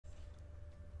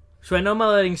So I know my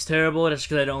lighting's terrible, that's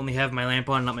because I don't only have my lamp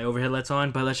on, not my overhead lights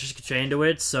on, but let's just get straight into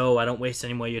it so I don't waste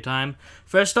any more of your time.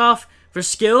 First off, for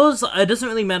skills, it doesn't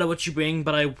really matter what you bring,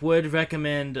 but I would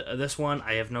recommend this one.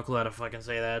 I have no clue how to fucking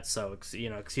say that, so,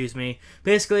 excuse me.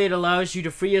 Basically, it allows you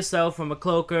to free yourself from a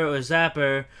cloaker or a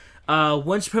zapper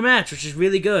once per match, which is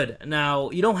really good. Now,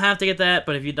 you don't have to get that,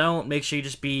 but if you don't, make sure you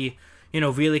just be,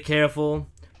 really careful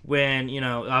when,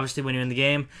 obviously when you're in the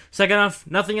game. Second off,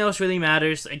 nothing else really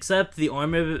matters except the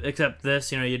armor, except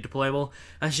this, your deployable.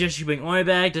 I suggest you bring armor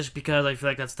bag just because I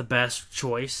feel like that's the best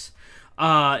choice.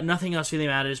 Nothing else really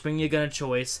matters. Bring your gun of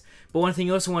choice. But one thing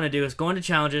you also want to do is go into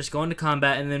challenges, go into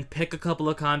combat, and then pick a couple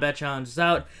of combat challenges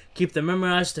out. Keep them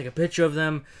memorized, take a picture of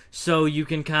them, so you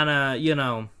can kind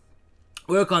of,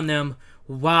 work on them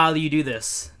while you do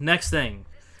this. Next thing,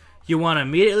 you want to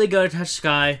immediately go to Touch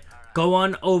Sky, go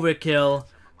on Overkill,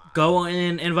 go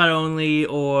in invite only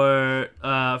or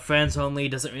friends only,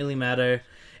 doesn't really matter.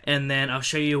 And then I'll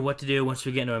show you what to do once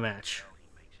we get into a match.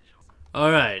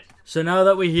 Alright, so now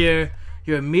that we're here,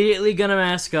 you're immediately gonna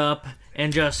mask up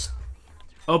and just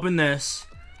open this.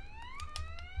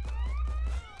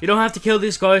 You don't have to kill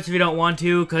these guards if you don't want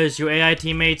to, because your AI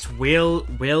teammates will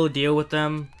deal with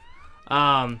them.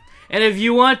 And if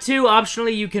you want to,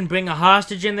 optionally, you can bring a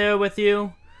hostage in there with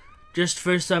you, just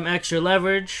for some extra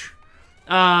leverage.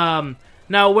 Now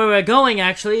where we're going,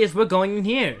 actually, is we're going in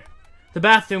here. The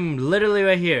bathroom, literally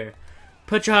right here.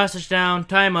 Put your hostage down,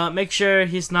 tie him up, make sure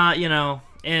he's not,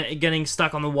 getting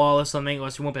stuck on the wall or something, or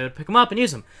else you won't be able to pick him up and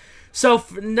use him. So,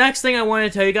 next thing I want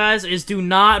to tell you guys is do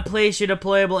not place your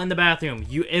deployable in the bathroom.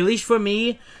 At least for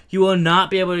me, you will not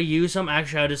be able to use them.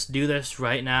 Actually, I'll just do this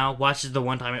right now. Watch this the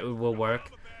one time it will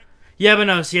work. Yeah, but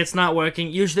no, see, it's not working.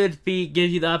 Usually it'd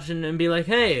give you the option and be like,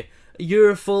 hey,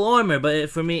 you're full armor, but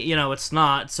for me, it's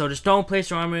not. So just don't place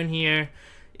your armor in here.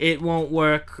 It won't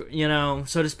work,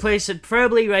 So just place it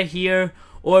preferably right here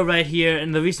or right here,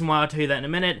 and the reason why I'll tell you that in a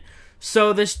minute.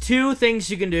 So there's two things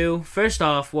you can do. First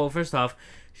off,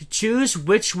 choose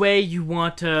which way you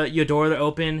want your door to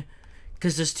open,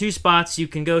 because there's two spots you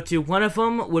can go to. One of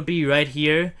them would be right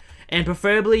here, and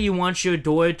preferably you want your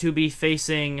door to be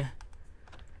facing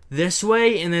this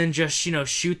way, and then just,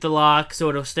 shoot the lock so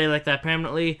it'll stay like that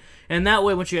permanently. And that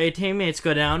way, once your teammates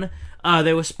go down,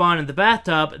 they will spawn in the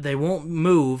bathtub. They won't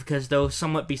move because they'll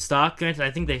somewhat be stuck. Granted,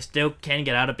 I think they still can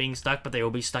get out of being stuck, but they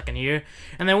will be stuck in here.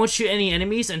 And they won't shoot any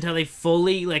enemies until they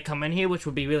fully come in here, which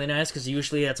would be really nice because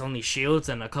usually that's only shields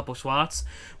and a couple swats,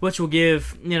 which will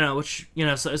give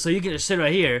so you can just sit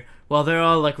right here while they're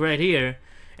all right here,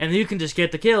 and you can just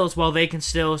get the kills while they can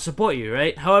still support you,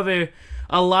 right? However,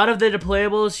 a lot of the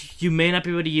deployables you may not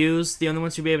be able to use. The only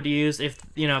ones you'll be able to use if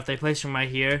they place them right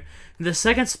here. The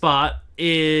second spot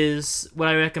is what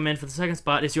I recommend for the second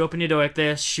spot is you open your door like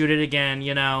this, shoot it again,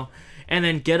 and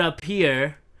then get up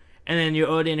here, and then you're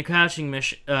already in a crouching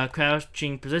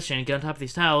position. Get on top of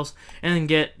these tiles, and then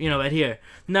get right here.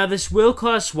 Now this will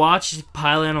cause swats to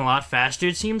pile in a lot faster.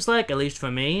 It seems like, at least for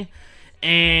me,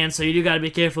 and so you do gotta be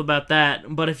careful about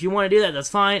that. But if you want to do that, that's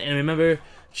fine. And remember,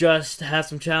 just have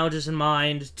some challenges in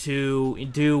mind to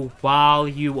do while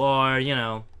you are,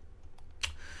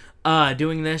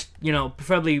 doing this,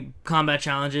 preferably combat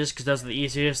challenges, because those are the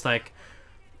easiest. I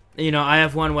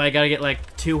have one where I gotta get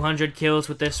 200 kills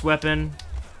with this weapon.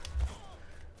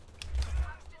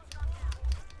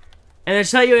 And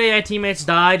it's let your AI teammates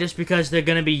die just because they're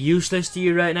gonna be useless to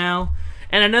you right now.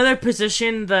 And another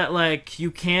position that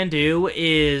you can do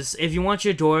is if you want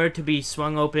your door to be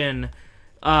swung open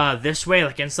this way,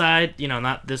 inside,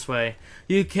 not this way,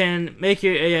 you can make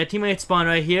your AI teammates spawn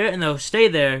right here, and they'll stay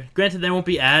there. Granted, they won't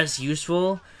be as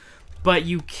useful, but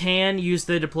you can use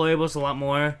the deployables a lot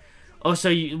more.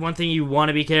 Also, one thing you want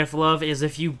to be careful of is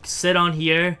if you sit on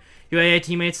here, your AI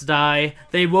teammates die.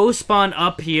 They will spawn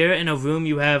up here in a room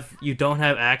you don't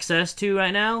have access to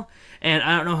right now. And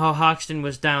I don't know how Hoxton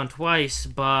was down twice,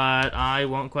 but I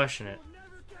won't question it.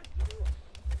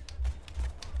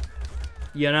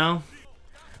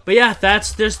 But yeah,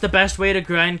 that's just the best way to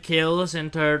grind kills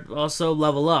and to also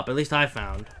level up, at least I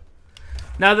found.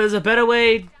 Now, there's a better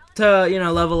way to,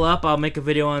 level up. I'll make a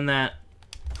video on that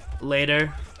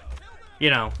later,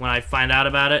 when I find out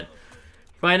about it.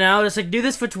 Right now, just do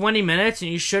this for 20 minutes,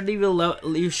 and you should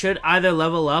either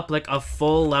level up a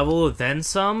full level, then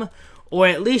some, or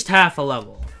at least half a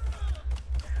level.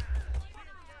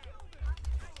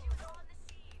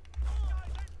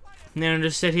 And then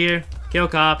just sit here, kill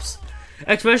cops.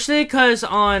 Especially because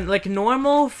on,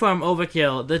 normal from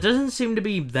Overkill, there doesn't seem to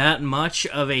be that much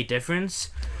of a difference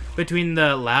between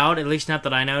the loud, at least not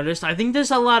that I noticed. I think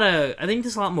there's a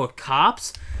lot more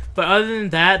cops, but other than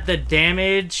that, the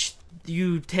damage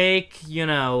you take,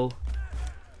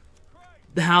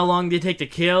 how long they take to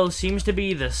kill seems to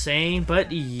be the same.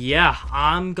 But yeah,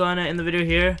 I'm gonna end the video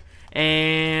here.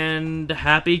 And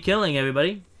happy killing,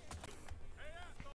 everybody.